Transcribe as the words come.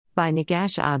By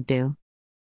Nagash Abdu.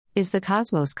 Is the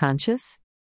cosmos conscious?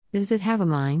 Does it have a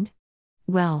mind?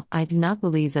 Well, I do not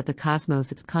believe that the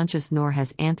cosmos is conscious nor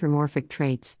has anthropomorphic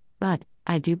traits, but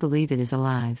I do believe it is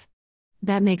alive.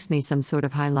 That makes me some sort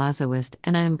of high-lozoist,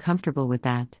 and I am comfortable with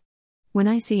that. When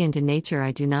I see into nature,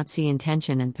 I do not see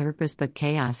intention and purpose but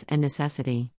chaos and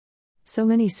necessity. So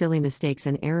many silly mistakes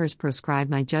and errors proscribe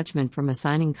my judgment from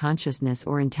assigning consciousness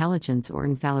or intelligence or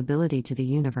infallibility to the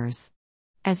universe.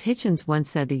 As Hitchens once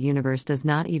said, the universe does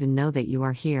not even know that you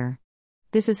are here.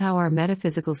 This is how our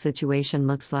metaphysical situation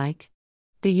looks like.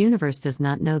 The universe does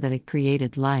not know that it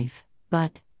created life,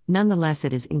 but, nonetheless,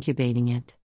 it is incubating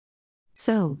it.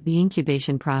 So, the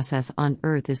incubation process on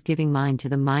Earth is giving mind to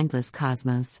the mindless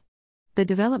cosmos. The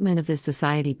development of this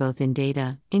society, both in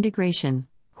data, integration,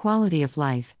 quality of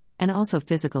life, and also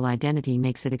physical identity,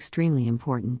 makes it extremely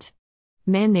important.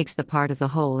 Man makes the part of the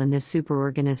whole in this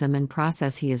superorganism and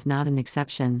process. He is not an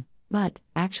exception, but,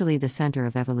 actually, the center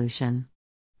of evolution.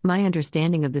 My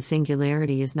understanding of the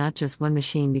singularity is not just one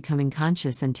machine becoming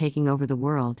conscious and taking over the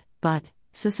world, but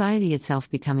society itself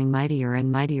becoming mightier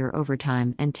and mightier over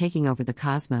time and taking over the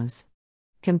cosmos.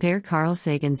 Compare Carl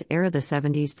Sagan's era, the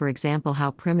 70s, for example,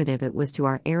 how primitive it was to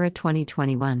our era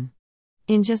 2021.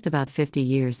 In just about 50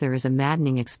 years, there is a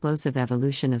maddening, explosive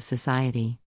evolution of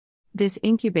society. This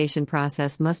incubation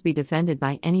process must be defended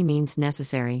by any means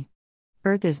necessary.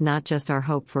 Earth is not just our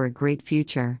hope for a great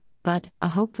future, but a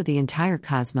hope for the entire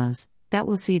cosmos that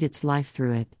will seed its life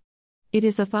through it. It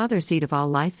is the father seed of all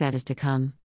life that is to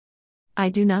come. I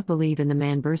do not believe in the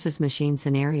man versus machine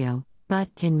scenario, but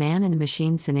in man and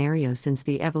machine scenario, since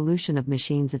the evolution of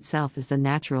machines itself is the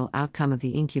natural outcome of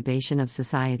the incubation of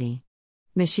society.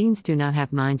 Machines do not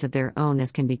have minds of their own,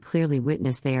 as can be clearly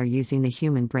witnessed. They are using the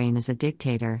human brain as a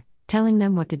dictator, telling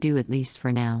them what to do, at least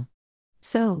for now.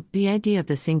 So, the idea of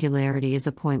the singularity is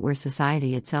a point where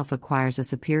society itself acquires a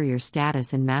superior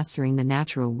status in mastering the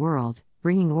natural world,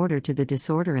 bringing order to the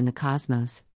disorder in the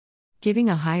cosmos, giving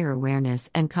a higher awareness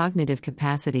and cognitive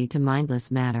capacity to mindless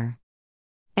matter.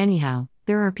 Anyhow,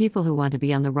 there are people who want to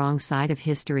be on the wrong side of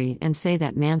history and say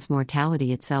that man's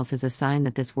mortality itself is a sign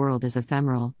that this world is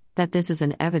ephemeral, that this is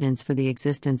an evidence for the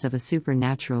existence of a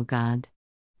supernatural God.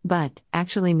 But,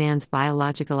 actually, man's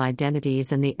biological identity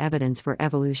is in the evidence for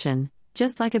evolution,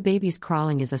 just like a baby's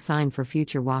crawling is a sign for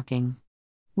future walking.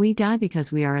 We die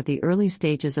because we are at the early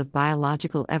stages of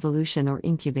biological evolution or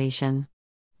incubation.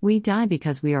 We die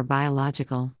because we are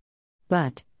biological.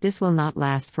 But, this will not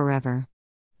last forever.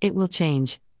 It will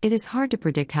change. It is hard to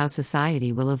predict how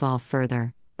society will evolve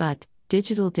further, but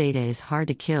digital data is hard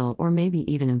to kill, or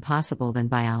maybe even impossible than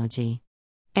biology.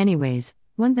 Anyways,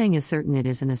 one thing is certain: it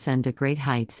is an ascend to great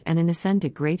heights, and an ascend to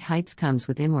great heights comes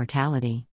with immortality.